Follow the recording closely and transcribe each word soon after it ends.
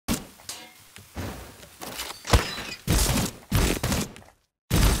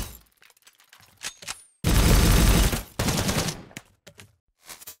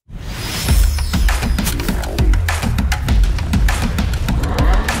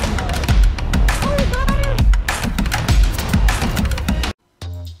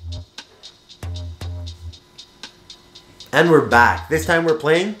And we're back. This time we're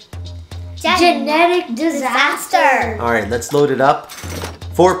playing Genetic Disaster. Alright, let's load it up.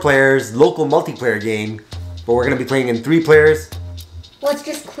 4 players, local multiplayer game. But we're going to be playing in 3 players. Let's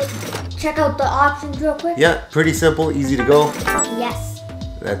just check out the options real quick. Yeah, pretty simple, easy to go. Yes.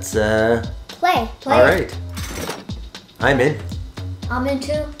 Let's Play. Alright. I'm in. I'm in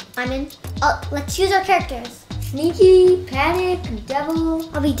too. I'm in. Let's use our characters. Sneaky, Panic,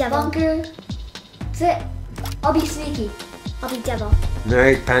 Devil. I'll be Devil. Bunker. That's it. I'll be Sneaky. I'll be Devil.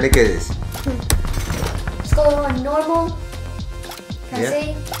 Alright, Panic it is. Let's go on normal. Can I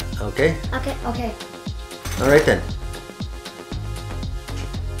see? Okay. Okay. Alright then.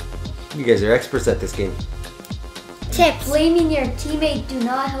 You guys are experts at this game. Tips. Blaming your teammate do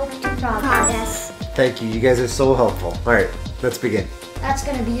not help to progress. Thank you. You guys are so helpful. Alright, let's begin. That's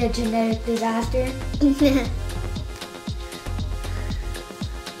gonna be a genetic disaster.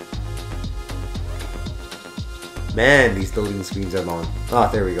 Man, these loading screens are long. Oh,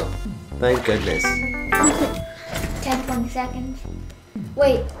 there we go. Thank goodness. 10, 20 seconds.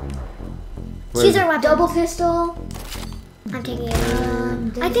 Wait. Choose our weapon. Double pistol. I'm taking it.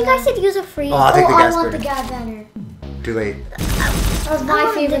 I think I should use a freeze. Oh, I'll take the gas I want burner. the gas burner. Too late. That was my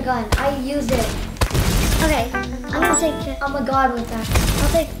favorite gun. I used it. Okay. I'm gonna take it. I'm a god with that. I'll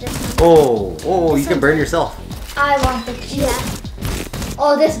take this one. Oh, you can burn yourself. I want the cute. Yeah.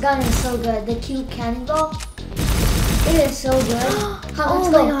 Oh, this gun is so good. The cute cannonball. It is so good. Come, let's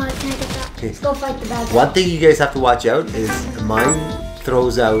go. My god, can I get that? Okay. Let's go fight the bad guy. One thing you guys have to watch out is mine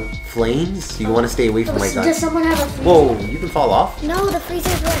throws out flames. So you want to stay away from my gun. Does someone have a freezer? Whoa, you can fall off. No, the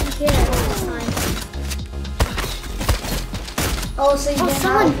freezer's right here. It's fine. Oh, so you can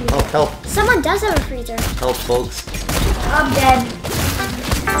have Oh, help. Someone does have a freezer. Help, folks. I'm dead.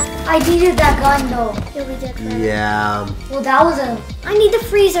 I needed that gun though. Yeah, we did. Right? Yeah. Well, that was a... I need the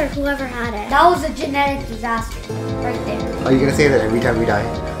freezer, whoever had it. That was a genetic disaster. Right there. Are you going to say that every time we die?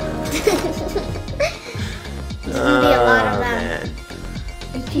 There's going to be a lot of them. Man.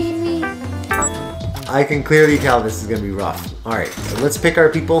 Are you kidding me? I can clearly tell this is going to be rough. Alright, so let's pick our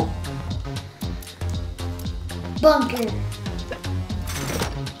people. Bunker.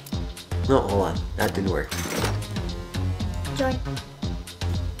 No, hold on. That didn't work. Join.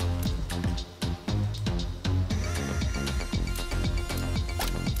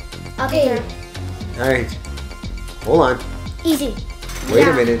 Okay. Alright. Hold on. Easy. Wait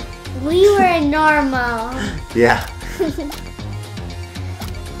a minute. We were in normal. Yeah.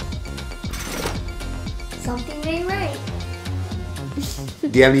 Something ain't right.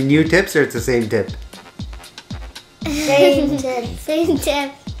 Do you have any new tips or it's the same tip? Same tip. Same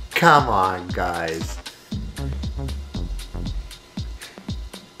tip. Come on, guys.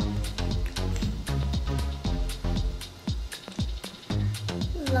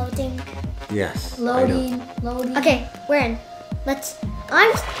 Loading. Yes. Loading. Okay, we're in. If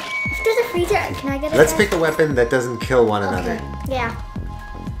there's a freezer, can I get it? Let's pick a weapon that doesn't kill one another. Yeah.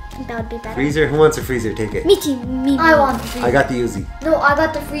 I think that would be better. Freezer? Who wants a freezer? Take it. Me too. Me. I want the freezer. I got the Uzi. No, I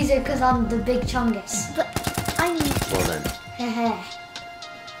got the freezer because I'm the big chungus. But I need. Well then. Heh.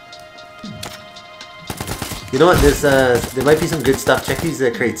 You know what? There might be some good stuff. Check these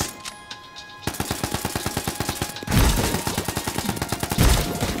crates.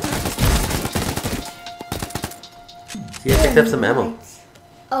 See, I picked up some ammo.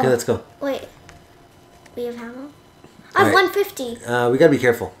 Oh. Okay, let's go. Wait. We have ammo? I have 150. We gotta be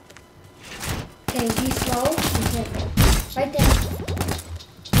careful. Okay, be slow. Okay. Right there.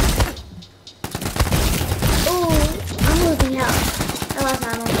 Oh, I'm losing health. I lost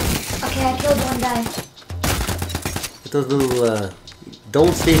ammo. Okay, I killed one guy. Get those little,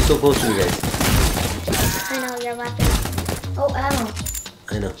 don't stay so close to me, guys. I know, your weapon. Oh, ammo.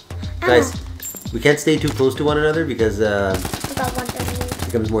 I know. Guys, we can't stay too close to one another because, About 130. it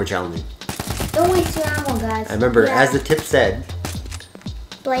becomes more challenging. Don't waste your ammo, guys. I remember, as the tip said,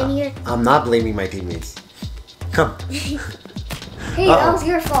 I'm not blaming my teammates. Come. Hey, that was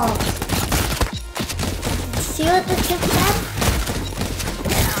your fault. See what the tip said?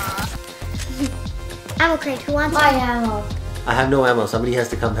 Ammo crate, who wants my ammo? I have no ammo. Somebody has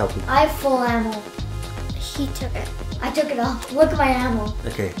to come help me. I have full ammo. He took it. I took it all. Look at my ammo.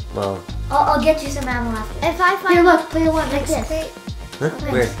 Okay, well. I'll get you some ammo after. If I find... Here, look. Play one like this. Huh?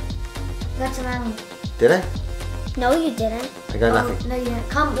 Where? Got some ammo. Did I? No, you didn't. I got nothing. No, you didn't.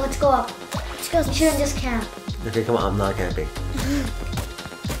 Come, let's go up. Let's go. You shouldn't just camp. Okay, come on. I'm not camping.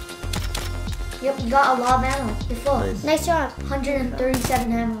 Yep, you got a lot of ammo. You're full. Nice job.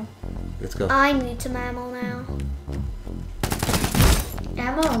 137 ammo. Let's go. I need some ammo now.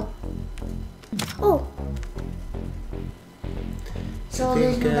 Ammo. Oh. So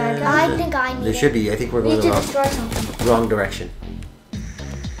there's no bad guy. I think I need There should be. I think we're going to wrong. destroy something. Wrong direction.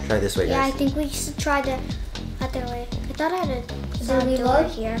 Try this way, Yeah, I guys. think we should try the other way. I thought I had a there door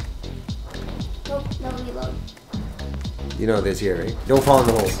reload? here. Nope, no reload. You know this here, right? Don't fall in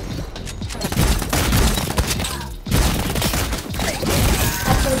the holes.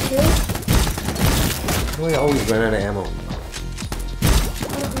 Echo 2. How do I always run out of ammo? I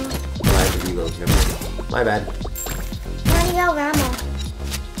don't know. Oh, I have to reload. Never mind. My bad. Running out of ammo.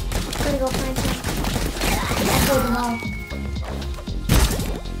 Gotta go find some. Echo them all.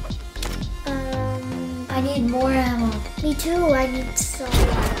 Um, I need more ammo. me too. I need some.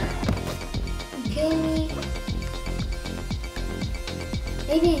 You kidding me?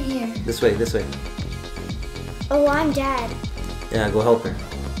 Maybe in here. This way, this way. Oh, I'm dead. Yeah, go help her.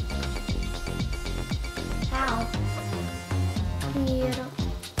 How? Yeah,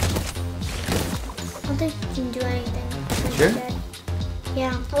 I don't think you can do anything. I'm Sure? dead.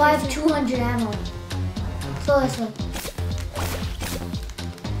 Yeah. Oh, I have 200 ammo. So this one.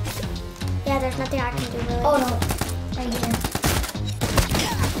 Yeah, there's nothing I can do really. Oh no. Right here.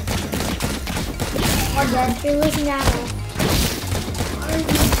 One dead. You're losing ammo. Are you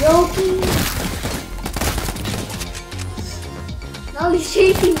joking? No, he's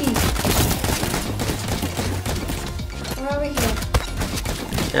chasing me. We're over here.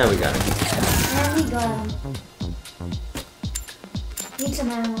 Yeah, we got it. And we got him. Need some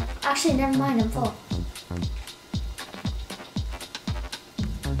ammo. Actually, never mind. I'm full.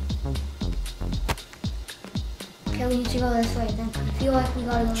 Okay, we need to go this way then. I feel like we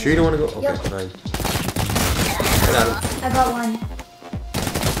gotta go. Sure you don't want to go? Okay, Yep. fine. I got him. I got one.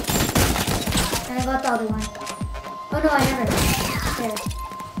 And I got the other one. Oh no, I never. There.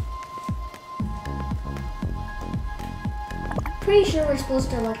 Pretty sure we're supposed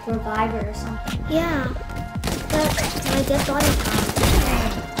to like revive her or something. Yeah. But my dead body found.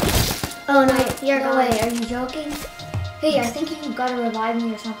 Oh no, you're no going. way, are you joking? Hey, I think you gotta revive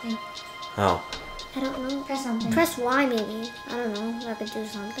me or something. How? I don't know. Press something. Press Y maybe. I don't know. I could do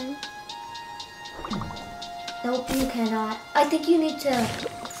something. Nope, you cannot. I think you need to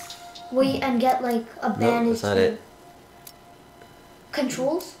wait and get like a No, bandage. that's not thing. it.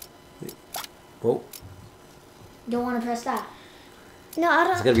 Controls? Whoa. Don't want to press that. No, I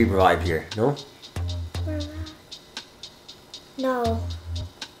It's don't. gotta be revived here. No? Where am I? No.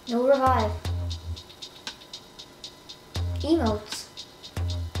 No revive. Emotes.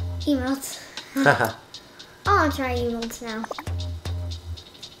 Emotes. Haha. Oh, I'm trying emotes now.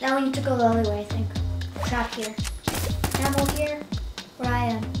 Now we need to go the other way, I think. Trap here. Ammo here, where I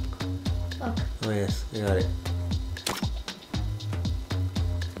am. Look. Oh yes, I got it.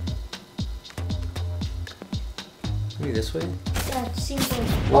 Maybe this way? That seems like.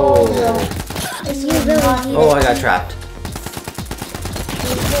 Whoa. Oh no. This You is really not. need Oh, I got trapped.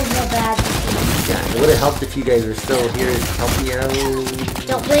 This is a bad. Yeah, it would have helped if you guys were still here to help me out.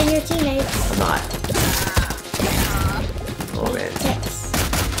 Don't blame your teammates. I'm not. Oh man. Tips.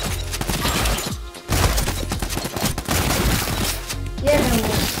 You're gonna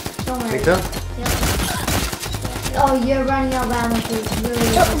win. Don't worry. Think so? Oh, you're running out of ammo, please.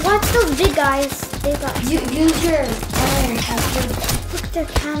 Really. Watch those big guys. They got. Use your iron. Look at their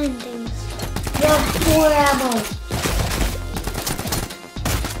cannon things. You have 4 ammo.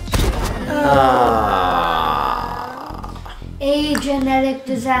 Ah. A genetic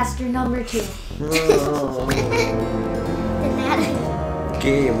disaster number 2. Oh.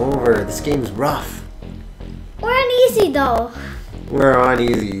 Game over. This game's rough. We're on easy though. We're on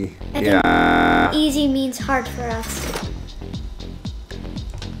easy. I think Yeah. easy means hard for us.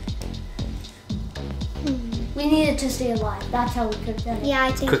 We needed to stay alive. That's how we could have done it. Yeah,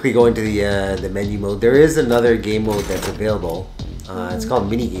 I think. Quickly go into the menu mode. There is another game mode that's available. It's called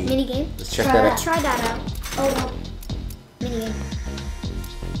mini game. Mini game. Let's check Try that that. out. Try that out. Oh, no. Mini game.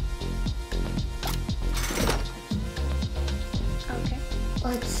 Okay.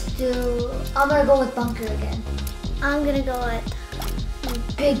 Let's do. I'm gonna go with bunker again. I'm gonna go with.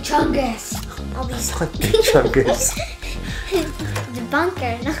 Big Chungus I'll be Big Chungus. the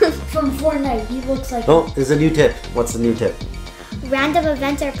bunker. No. from Fortnite. He looks like. Oh, there's a new tip. What's the new tip? Random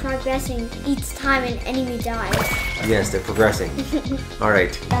events are progressing each time an enemy dies. Yes, they're progressing. All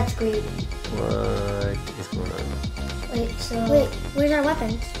right. That's great. What is going on? Wait, so. Wait, where's our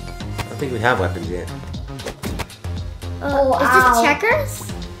weapons? I don't think we have weapons yet. Oh, is ow. this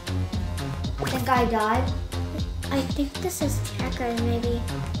checkers? I think I died. I think this is checkers, maybe.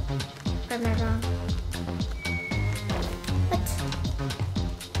 Or am I wrong? What?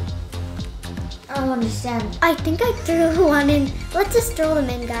 I don't understand. I think I threw one in. Let's just throw them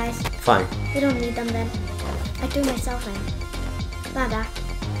in, guys. Fine. We don't need them then. I threw myself in. Not that.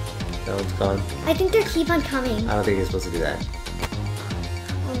 That one's gone. I think they keep on coming. I don't think you're supposed to do that.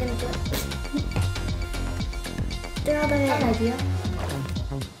 I'm gonna do it. They're all the way An in. idea.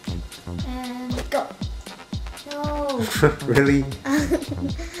 And go. No. Really?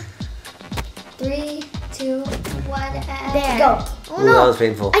 3, 2, 1, and There. go. Oh Ooh, that no. was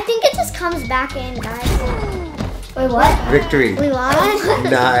painful. I think it just comes back in, guys. Wait, what? Victory. We lost.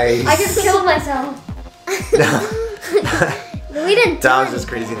 Nice. I just killed myself. We didn't do That was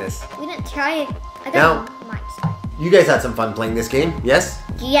just anything. craziness. We didn't try it. I Now- don't know. Mine's fine. You guys had some fun playing this game, yes?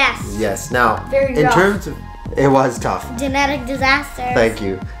 Yes. Yes. Now, Very in rough. terms of, it was tough. Genetic disasters. Thank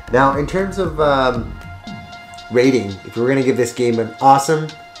you. Now, in terms of rating, if we were gonna give this game an awesome,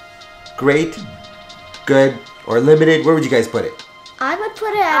 great, good, or limited, where would you guys put it? I would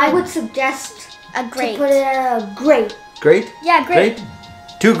put it at I would suggest a great. to put it at a great. Great? Yeah, great. Great?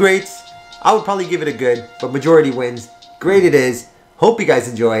 2 greats. I would probably give it a good, but majority wins. Great it is. Hope you guys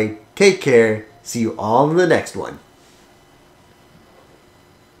enjoy. Take care. See you all in the next one.